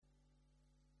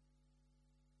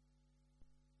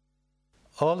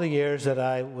All the years that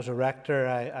I was a rector,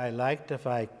 I liked, if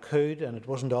I could, and it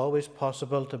wasn't always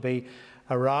possible, to be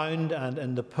around and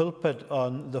in the pulpit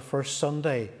on the first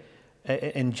Sunday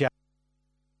in January.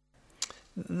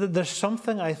 There's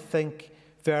something, I think,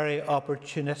 very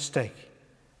opportunistic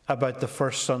about the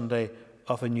first Sunday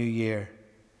of a new year.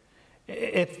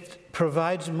 It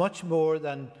provides much more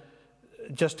than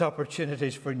just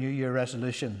opportunities for New Year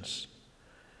resolutions.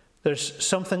 There's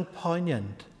something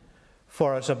poignant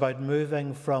for us about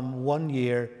moving from one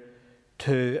year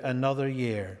to another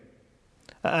year.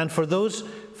 And for those,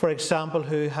 for example,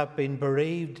 who have been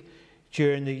bereaved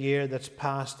during the year that's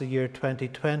passed, the year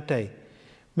 2020,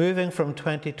 moving from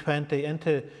 2020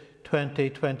 into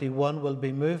 2021 will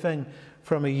be moving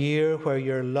from a year where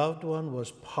your loved one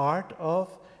was part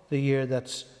of the year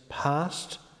that's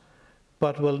passed,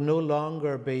 but will no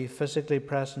longer be physically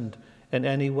present in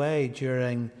any way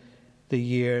during the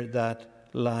year that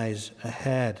lies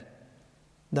ahead.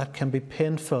 That can be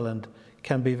painful and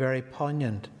can be very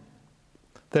poignant.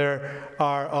 There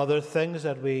are other things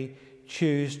that we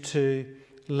choose to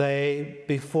lay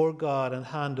before God and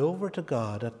hand over to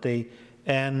God at the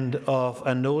end of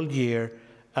an old year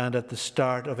and at the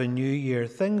start of a new year.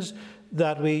 Things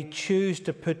that we choose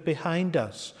to put behind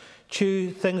us,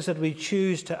 things that we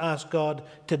choose to ask God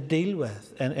to deal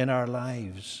with in our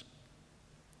lives.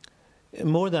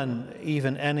 More than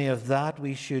even any of that,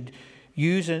 we should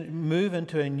move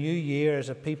into a new year as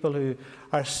a people who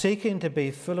are seeking to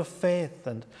be full of faith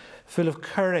and full of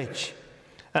courage,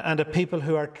 and a people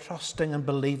who are trusting and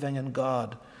believing in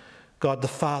God, God the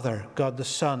Father, God the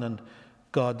Son, and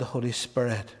God the Holy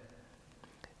Spirit.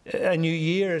 A new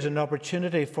year is an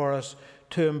opportunity for us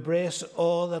to embrace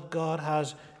all that God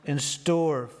has in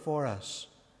store for us.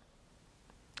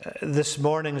 This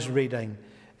morning's reading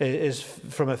is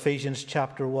from Ephesians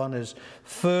chapter 1, is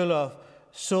full of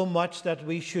so much that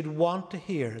we should want to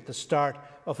hear at the start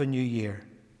of a new year.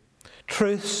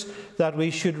 Truths that we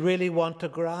should really want to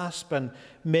grasp and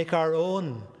make our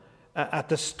own at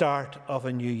the start of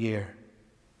a new year.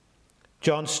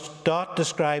 John Stott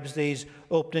describes these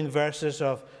opening verses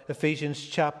of Ephesians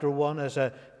chapter 1 as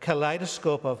a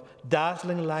kaleidoscope of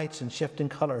dazzling lights and shifting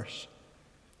colours.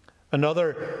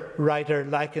 Another writer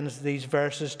likens these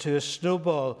verses to a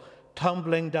snowball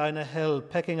tumbling down a hill,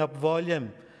 picking up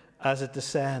volume as it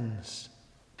descends.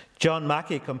 John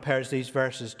Mackey compares these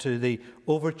verses to the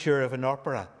overture of an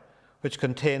opera, which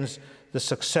contains the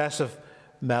successive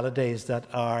melodies that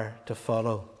are to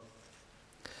follow.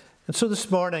 And so this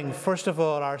morning, first of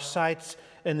all, our sights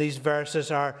in these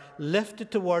verses are lifted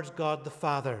towards God the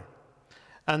Father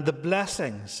and the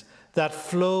blessings that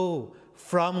flow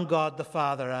from God the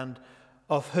Father, and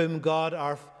of whom God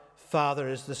our Father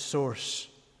is the source.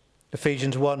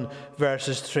 Ephesians 1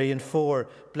 verses 3 and 4.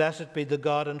 Blessed be the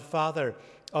God and Father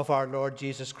of our Lord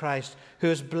Jesus Christ, who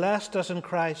has blessed us in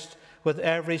Christ with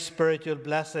every spiritual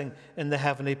blessing in the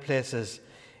heavenly places,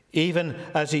 even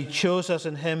as he chose us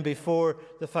in him before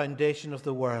the foundation of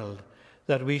the world,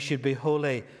 that we should be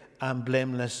holy and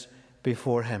blameless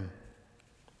before him.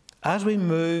 As we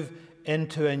move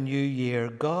into a new year,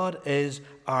 God is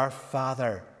our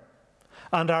Father.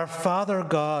 And our Father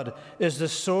God is the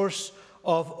source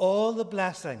of all the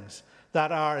blessings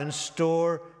that are in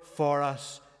store for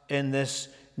us in this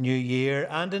new year,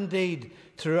 and indeed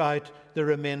throughout the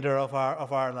remainder of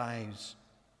our lives.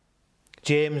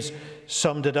 James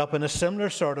summed it up in a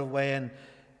similar sort of way in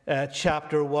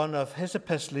chapter 1 of his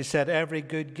epistle. He said, every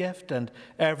good gift and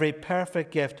every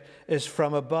perfect gift is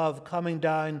from above, coming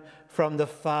down from the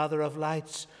Father of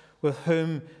lights, with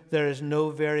whom there is no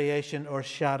variation or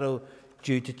shadow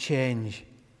due to change.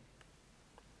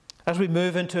 As we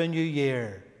move into a new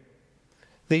year,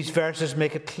 these verses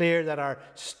make it clear that our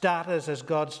status as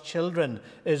God's children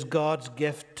is God's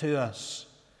gift to us.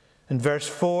 In verse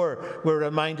 4, we're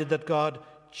reminded that God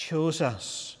chose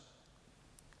us.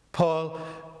 Paul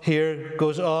here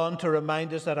goes on to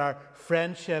remind us that our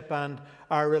friendship and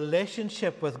our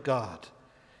relationship with God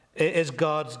is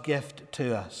God's gift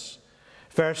to us.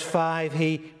 Verse 5,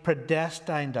 he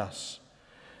predestined us.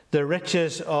 The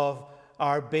riches of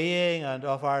our being and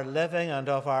of our living and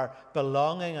of our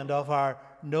belonging and of our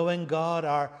knowing God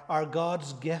are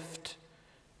God's gift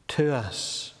to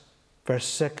us. Verse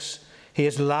 6, he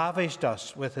has lavished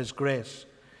us with his grace.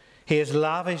 He has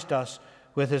lavished us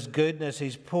with his goodness.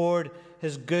 He's poured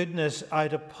his goodness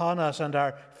out upon us, and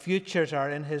our futures are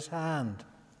in his hand.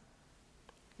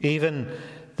 Even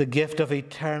the gift of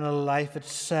eternal life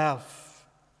itself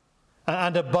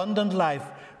and abundant life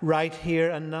right here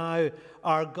and now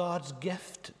are God's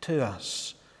gift to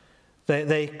us.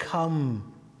 They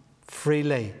come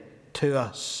freely to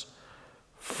us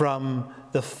from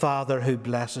the Father who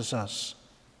blesses us.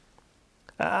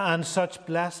 And such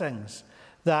blessings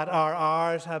that are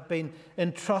ours have been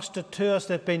entrusted to us,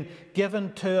 they've been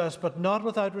given to us, but not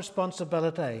without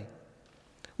responsibility.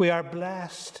 We are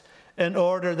blessed in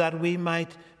order that we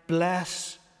might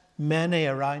bless many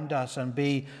around us and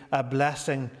be a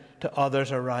blessing to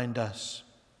others around us.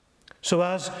 So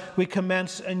as we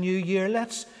commence a new year,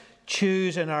 let's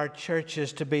choose in our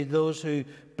churches to be those who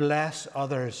bless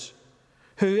others,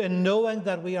 who, in knowing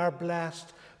that we are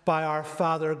blessed by our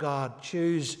Father God,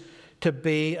 choose to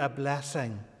be a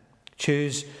blessing.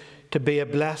 Choose to be a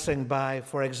blessing by,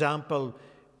 for example,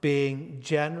 being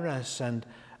generous, and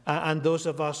those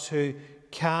of us who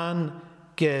can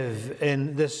give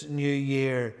in this new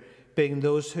year, being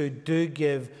those who do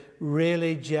give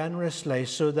really generously,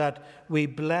 so that we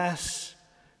bless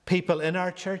people in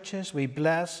our churches, we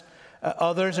bless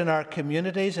others in our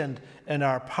communities and in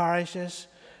our parishes,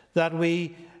 that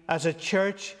we as a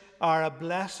church are a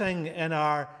blessing in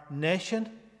our nation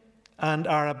and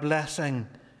are a blessing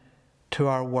to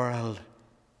our world.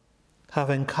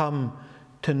 Having come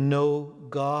to know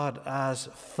God as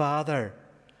Father,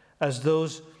 as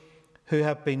those who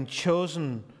have been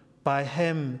chosen by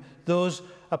Him, those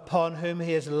upon whom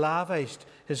He has lavished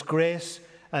His grace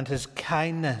and His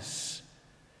kindness,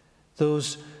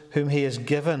 those whom He has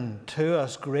given to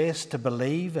us grace to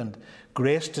believe and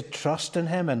grace to trust in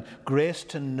Him and grace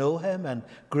to know Him and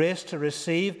grace to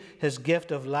receive His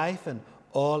gift of life and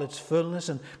all its fullness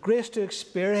and grace to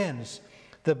experience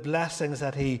the blessings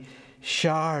that He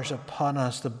showers upon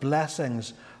us, the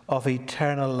blessings of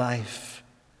eternal life.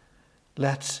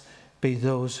 Let's be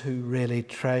those who really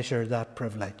treasure that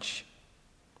privilege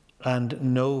and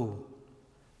know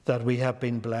that we have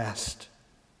been blessed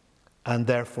and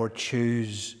therefore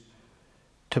choose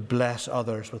to bless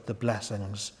others with the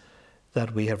blessings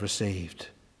that we have received.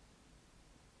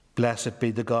 Blessed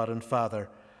be the God and Father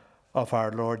of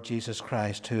our Lord Jesus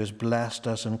Christ, who has blessed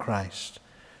us in Christ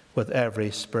with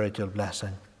every spiritual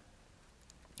blessing.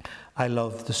 I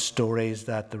love the stories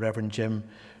that the Reverend Jim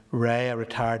Ray, a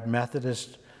retired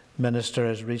Methodist minister,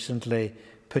 has recently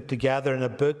put together in a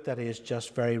book that he has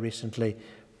just very recently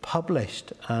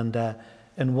published. And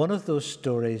in one of those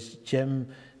stories, Jim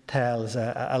tells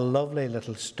a lovely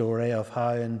little story of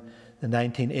how in the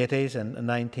 1980s and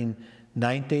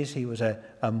 1990s he was a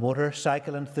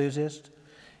motorcycle enthusiast.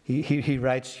 He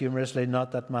writes humorously,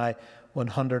 not that my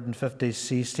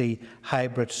 150cc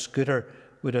hybrid scooter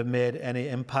would have made any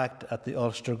impact at the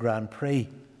Ulster Grand Prix.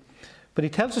 But he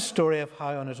tells a story of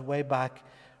how on his way back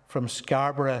from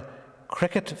Scarborough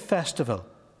Cricket Festival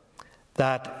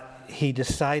that he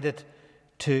decided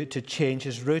to change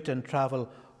his route and travel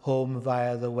home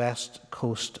via the west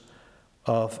coast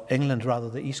of England, rather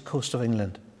the east coast of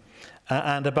England.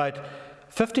 And about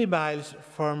 50 miles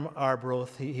from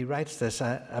Arbroath, he writes this,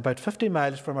 about 50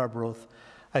 miles from Arbroath,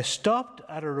 I stopped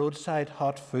at a roadside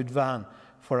hot food van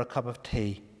for a cup of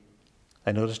tea.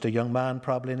 I noticed a young man,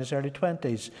 probably in his early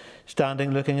 20s,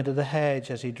 standing looking into the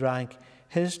hedge as he drank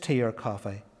his tea or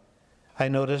coffee. I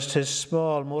noticed his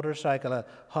small motorcycle, a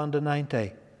Honda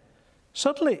 90.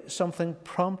 Suddenly, something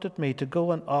prompted me to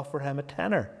go and offer him a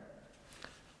tenner.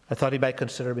 I thought he might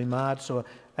consider me mad, so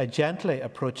I gently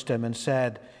approached him and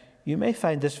said, "You may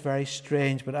find this very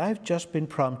strange, but I've just been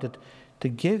prompted to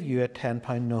give you a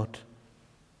 £10 note."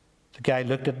 The guy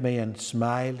looked at me and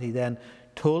smiled. He then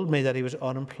told me that he was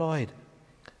unemployed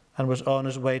and was on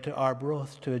his way to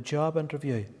Arbroath to a job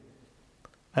interview.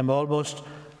 "I'm almost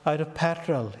out of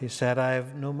petrol," he said. "I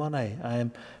have no money. I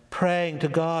am praying to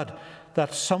God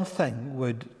that something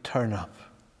would turn up."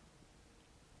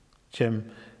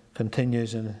 Jim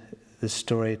continues in this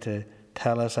story to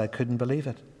tell us, "I couldn't believe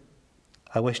it.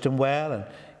 I wished him well and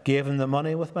gave him the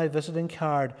money with my visiting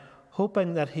card,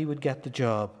 hoping that he would get the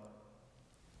job.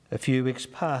 A few weeks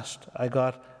passed. I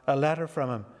got a letter from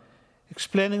him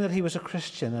explaining that he was a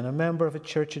Christian and a member of a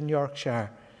church in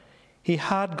Yorkshire. He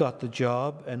had got the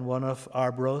job in one of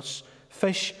Arbroath's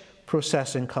fish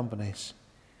processing companies.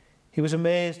 He was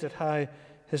amazed at how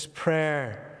his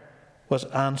prayer was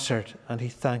answered, and he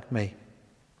thanked me."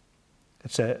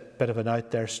 It's a bit of an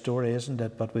out there story, isn't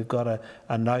it? But we've got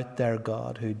an out there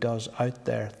God who does out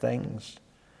there things.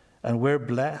 And we're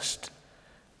blessed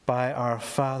by our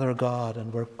Father God,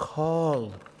 and we're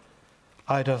called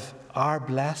out of our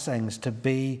blessings to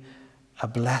be a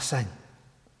blessing.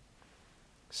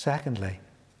 Secondly,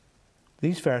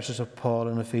 these verses of Paul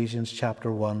in Ephesians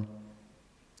chapter 1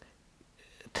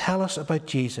 tell us about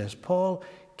Jesus. Paul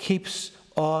keeps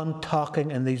on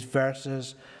talking in these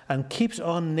verses and keeps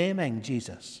on naming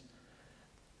Jesus.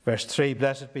 Verse 3,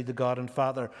 blessed be the God and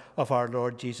Father of our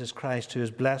Lord Jesus Christ, who has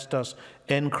blessed us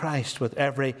in Christ with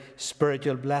every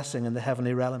spiritual blessing in the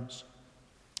heavenly realms.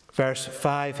 Verse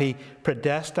 5, he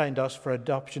predestined us for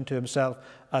adoption to himself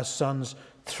as sons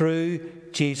through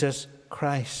Jesus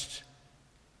Christ.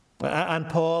 And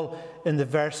Paul, in the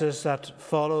verses that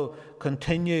follow,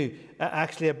 continue.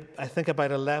 Actually, I think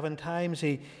about 11 times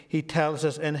he tells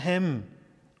us, in him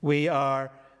we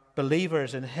are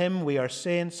believers, in him we are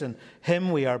saints, in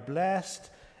him we are blessed,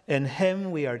 in him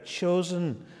we are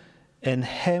chosen, in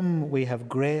him we have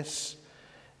grace,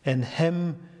 in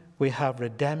him we have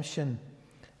redemption,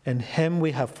 in him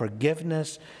we have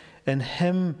forgiveness, in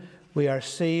him we are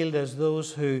sealed as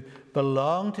those who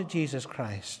belong to Jesus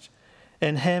Christ.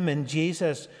 In him, in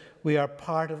Jesus, we are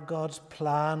part of God's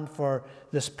plan for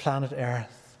this planet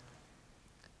Earth.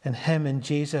 In him, in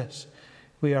Jesus,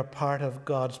 we are part of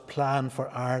God's plan for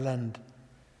Ireland.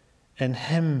 In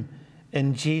him,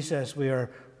 in Jesus, we are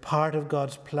part of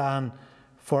God's plan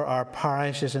for our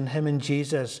parishes. In him, in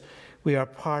Jesus, we are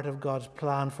part of God's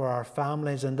plan for our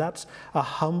families. And that's a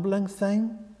humbling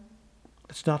thing.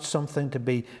 It's not something to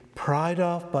be proud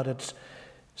of, but it's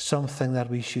something that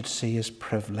we should see as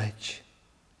privilege,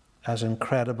 as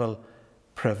incredible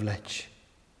privilege.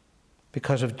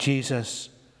 Because of Jesus,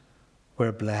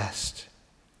 we're blessed.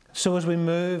 So as we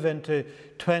move into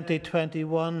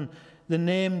 2021, the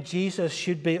name Jesus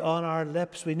should be on our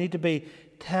lips. We need to be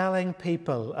telling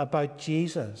people about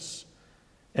Jesus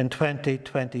in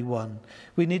 2021.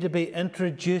 We need to be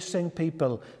introducing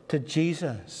people to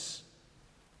Jesus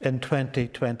in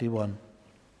 2021.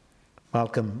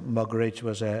 Malcolm Muggeridge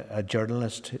was a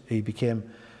journalist. He became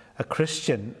a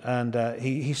Christian, and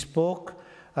he spoke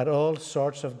at all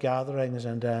sorts of gatherings,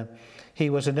 and he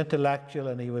was an intellectual,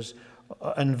 and he was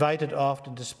invited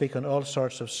often to speak on all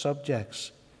sorts of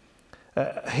subjects.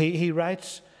 He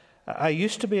writes, I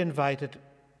used to be invited,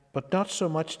 but not so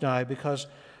much now, because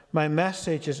my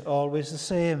message is always the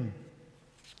same.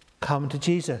 Come to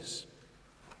Jesus.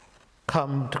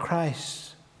 Come to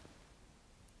Christ.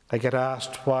 I get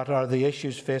asked, what are the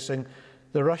issues facing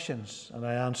the Russians? And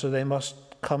I answer, they must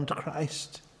come to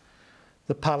Christ.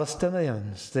 The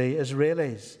Palestinians, the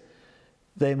Israelis,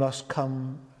 they must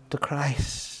come to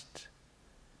Christ.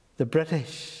 The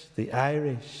British, the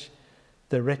Irish,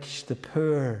 the rich, the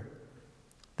poor,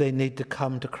 they need to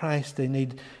come to Christ. They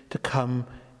need to come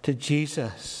to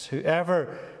Jesus.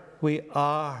 Whoever we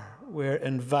are, we're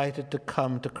invited to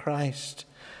come to Christ.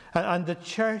 And the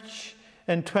church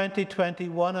in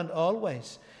 2021 and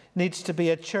always needs to be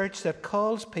a church that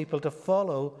calls people to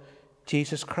follow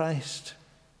Jesus Christ.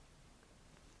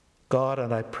 God,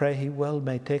 and I pray He will,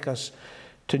 may take us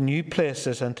to new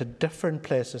places and to different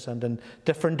places and in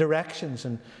different directions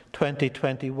in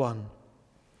 2021.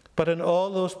 But in all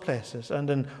those places and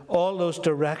in all those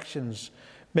directions,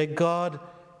 may God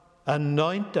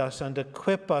anoint us and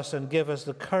equip us and give us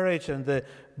the courage and the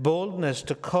boldness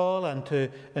to call and to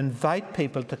invite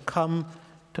people to come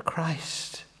to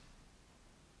Christ.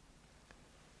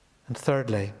 And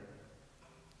thirdly,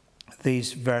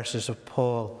 these verses of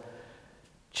Paul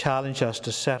challenge us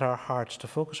to set our hearts, to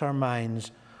focus our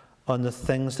minds on the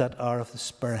things that are of the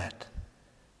Spirit,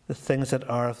 the things that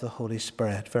are of the Holy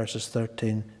Spirit, verses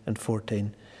 13 and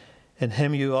 14. In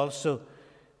Him you also,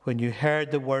 when you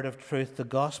heard the word of truth, the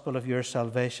gospel of your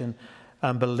salvation,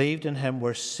 and believed in Him,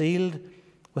 were sealed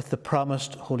with the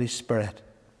promised Holy Spirit,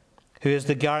 who is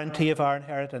the guarantee of our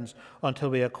inheritance until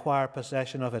we acquire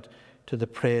possession of it to the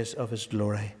praise of His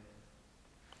glory.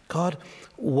 God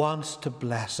wants to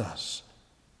bless us.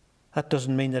 That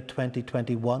doesn't mean that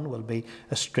 2021 will be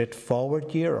a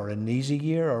straightforward year or an easy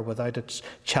year or without its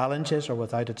challenges or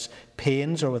without its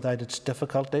pains or without its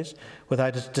difficulties,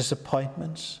 without its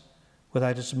disappointments,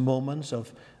 without its moments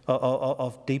of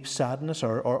deep sadness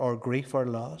or grief or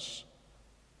loss.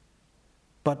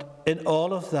 But in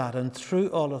all of that and through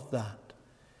all of that,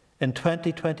 in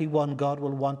 2021, God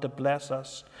will want to bless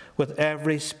us with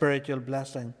every spiritual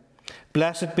blessing.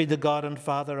 Blessed be the God and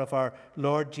Father of our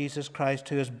Lord Jesus Christ,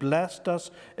 who has blessed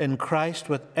us in Christ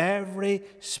with every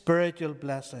spiritual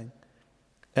blessing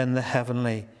in the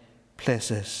heavenly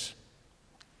places.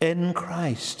 In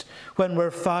Christ, when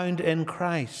we're found in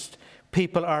Christ,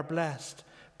 people are blessed.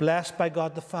 Blessed by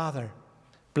God the Father,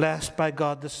 blessed by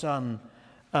God the Son,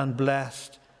 and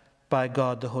blessed by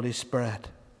God the Holy Spirit.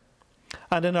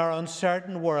 And in our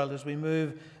uncertain world, as we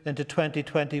move into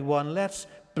 2021, let's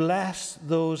bless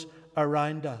those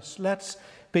around us. Let's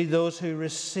be those who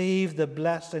receive the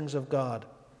blessings of God,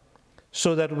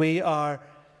 so that we are,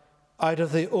 out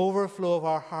of the overflow of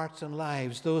our hearts and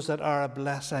lives, those that are a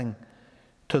blessing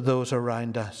to those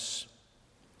around us.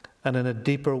 and in a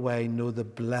deeper way know the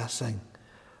blessing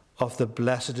of the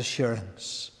blessed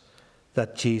assurance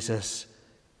that Jesus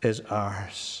is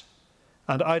ours.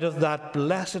 And out of that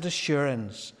blessed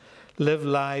assurance, live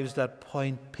lives that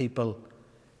point people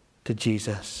to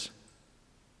Jesus.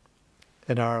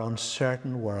 In our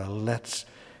uncertain world, let's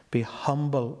be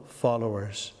humble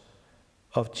followers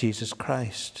of Jesus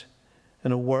Christ.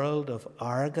 In a world of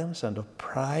arrogance and of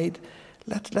pride,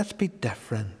 let's be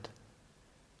different.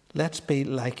 Let's be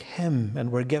like him.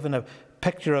 And we're given a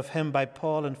picture of him by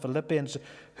Paul in Philippians,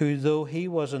 who, though he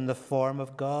was in the form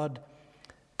of God,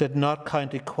 did not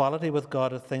count equality with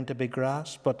God a thing to be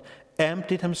grasped, but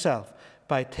emptied himself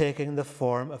by taking the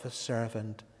form of a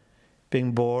servant,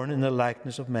 being born in the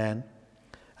likeness of men,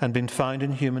 and being found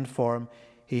in human form,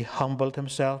 he humbled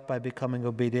himself by becoming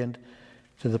obedient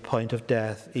to the point of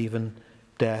death, even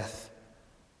death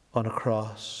on a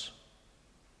cross.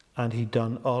 And he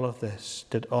did all of this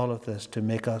to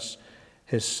make us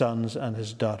his sons and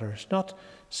his daughters, not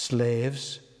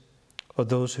slaves or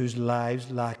those whose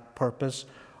lives lack purpose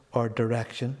or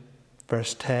direction.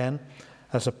 Verse 10,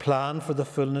 as a plan for the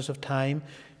fullness of time,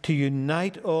 to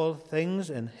unite all things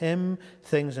in him,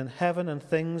 things in heaven and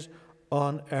things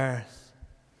on earth.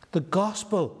 The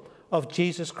gospel of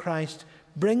Jesus Christ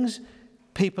brings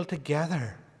people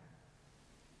together,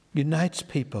 unites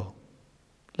people.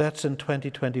 Let's in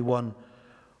 2021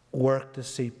 work to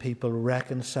see people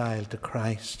reconciled to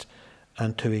Christ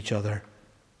and to each other.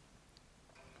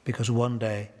 Because one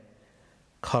day,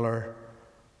 colour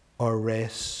or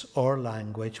race or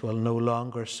language will no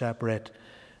longer separate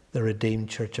the redeemed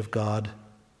church of God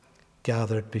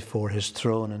gathered before his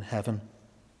throne in heaven.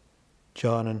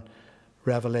 John in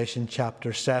Revelation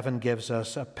chapter 7 gives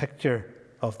us a picture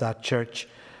of that church.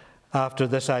 After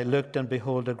this I looked, and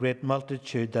behold, a great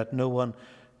multitude that no one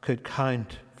could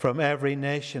count, from every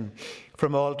nation,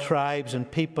 from all tribes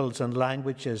and peoples and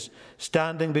languages,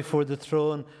 standing before the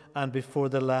throne and before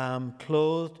the Lamb,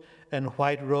 clothed in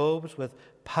white robes with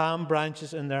palm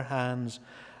branches in their hands,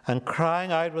 and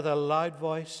crying out with a loud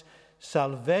voice,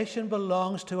 salvation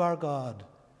belongs to our God,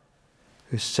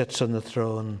 who sits on the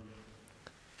throne,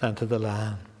 and to the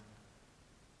Lamb.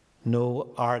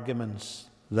 No arguments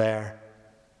there.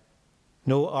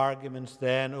 No arguments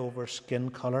then over skin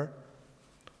colour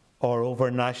or over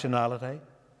nationality.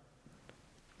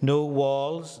 No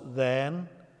walls then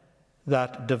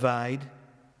that divide,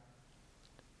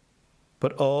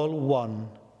 but all one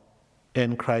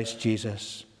in Christ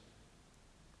Jesus.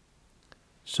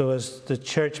 So as the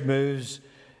church moves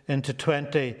into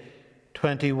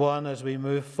 2021, as we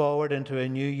move forward into a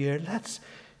new year, let's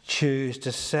choose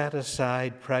to set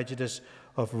aside prejudice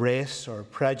of race or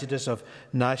prejudice of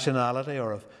nationality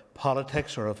or of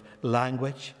politics or of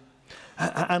language.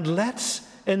 And let's,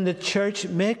 in the church,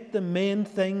 make the main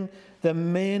thing the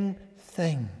main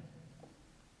thing.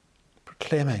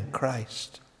 Proclaiming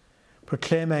Christ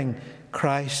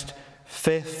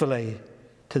faithfully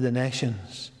to the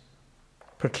nations.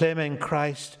 Proclaiming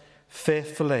Christ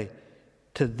faithfully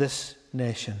to this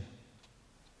nation.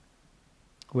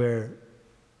 We're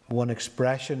one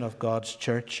expression of God's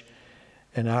church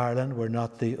in Ireland. We're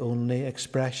not the only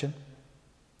expression.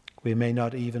 We may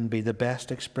not even be the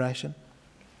best expression.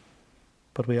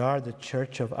 But we are the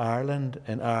Church of Ireland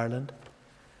in Ireland,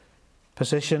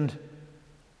 positioned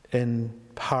in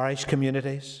parish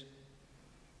communities,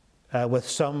 with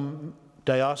some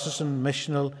diocesan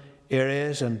missional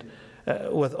areas, and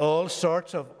with all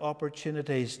sorts of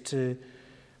opportunities to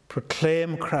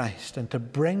proclaim Christ and to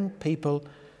bring people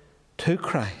to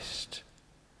Christ,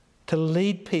 to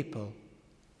lead people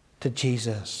to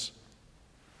Jesus.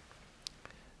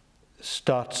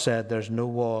 Stott said there's no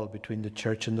wall between the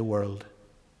church and the world.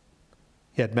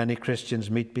 Yet many Christians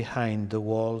meet behind the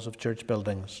walls of church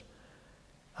buildings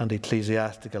and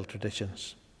ecclesiastical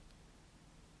traditions.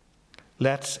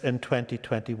 Let's, in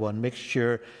 2021, make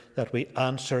sure that we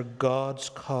answer God's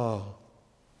call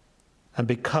and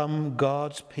become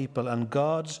God's people and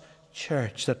God's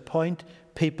church that point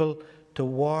people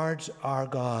towards our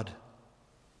God.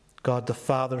 God the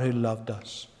Father who loved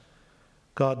us.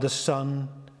 God the Son,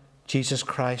 Jesus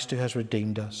Christ, who has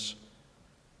redeemed us.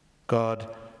 God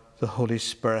the Holy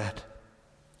Spirit,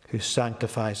 who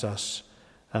sanctifies us.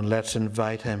 And let's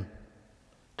invite him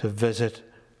to visit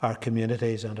our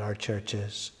communities and our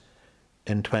churches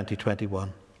in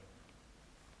 2021.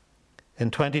 In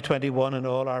 2021, in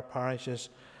all our parishes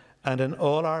and in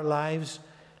all our lives,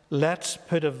 let's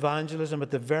put evangelism at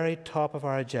the very top of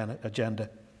our agenda.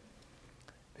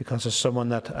 Because as someone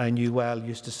that I knew well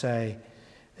used to say,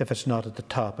 if it's not at the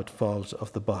top, it falls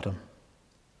off the bottom.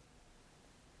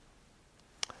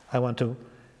 I want to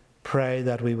pray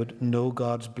that we would know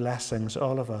God's blessings,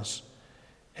 all of us,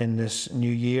 in this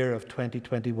new year of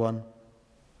 2021.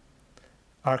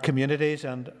 Our communities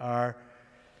and our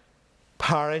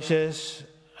parishes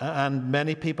and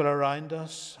many people around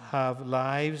us have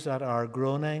lives that are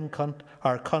groaning.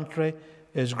 Our country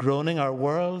is groaning. Our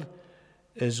world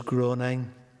is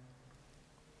groaning.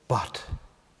 But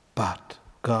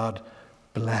God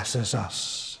blesses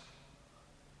us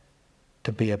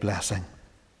to be a blessing.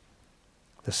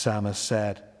 The psalmist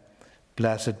said,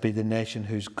 "Blessed be the nation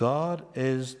whose God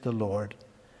is the Lord,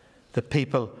 the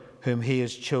people whom he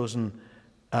has chosen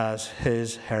as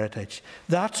his heritage."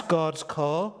 That's God's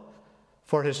call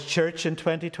for his church in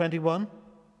 2021.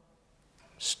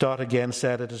 Stott again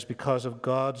said it is because of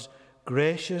God's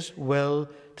gracious will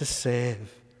to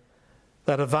save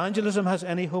that evangelism has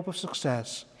any hope of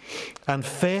success and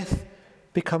faith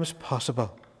becomes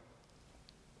possible.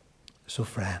 So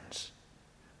friends,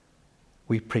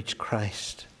 we preach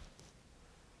Christ.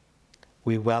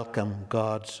 We welcome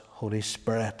God's Holy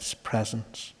Spirit's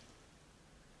presence.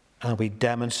 And we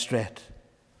demonstrate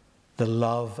the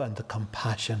love and the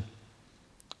compassion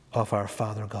of our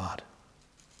Father God.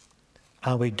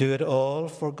 And we do it all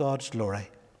for God's glory.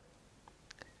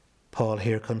 Paul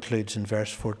here concludes in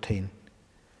verse 14.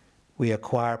 We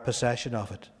acquire possession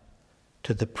of it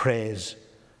to the praise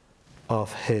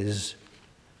of his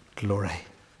glory.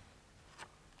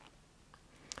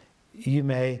 You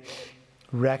may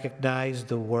recognize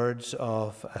the words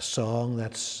of a song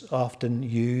that's often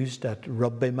used at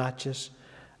rugby matches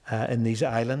in these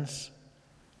islands.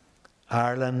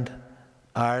 Ireland,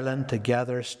 Ireland,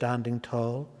 together standing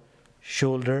tall,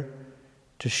 shoulder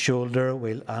to shoulder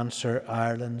we'll answer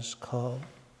Ireland's call.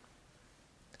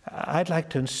 I'd like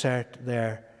to insert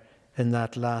there in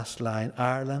that last line,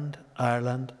 Ireland,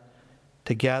 Ireland,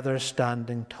 together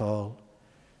standing tall,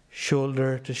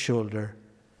 shoulder to shoulder,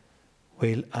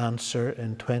 we'll answer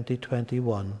in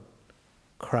 2021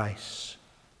 Christ's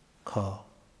call.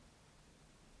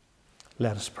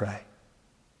 Let us pray.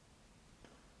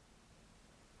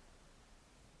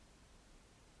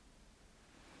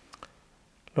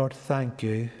 Lord, thank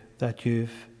you that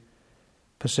you've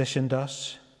positioned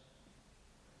us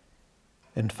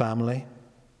in family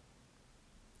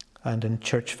and in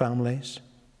church families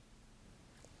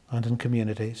and in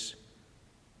communities,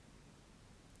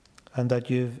 and that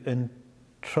you've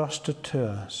entrusted to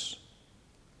us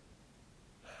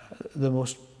the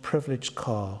most privileged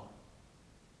call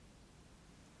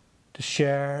to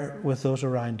share with those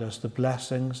around us the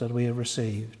blessings that we have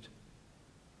received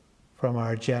from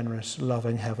our generous,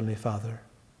 loving Heavenly Father,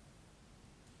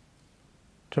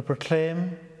 to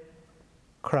proclaim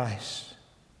Christ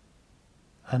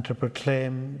and to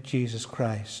proclaim Jesus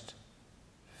Christ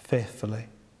faithfully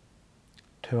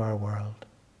to our world.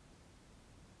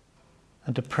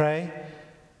 And to pray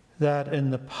that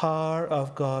in the power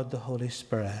of God the Holy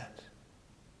Spirit,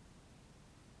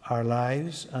 our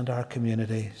lives and our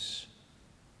communities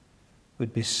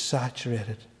would be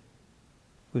saturated,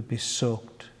 would be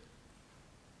soaked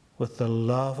with the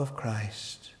love of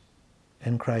Christ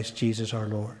in Christ Jesus our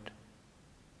Lord.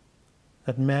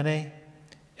 That many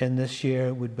in this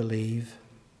year would believe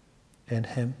in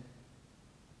him.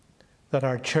 That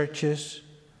our churches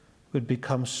would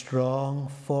become strong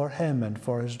for him and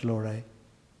for his glory.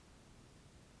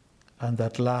 And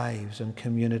that lives and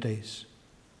communities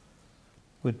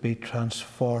would be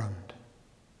transformed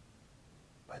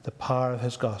by the power of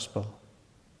his gospel.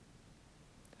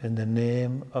 In the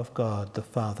name of God the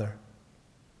Father,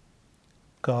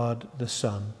 God the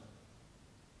Son,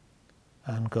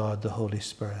 and God the Holy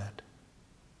Spirit.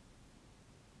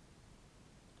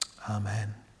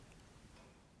 Amen.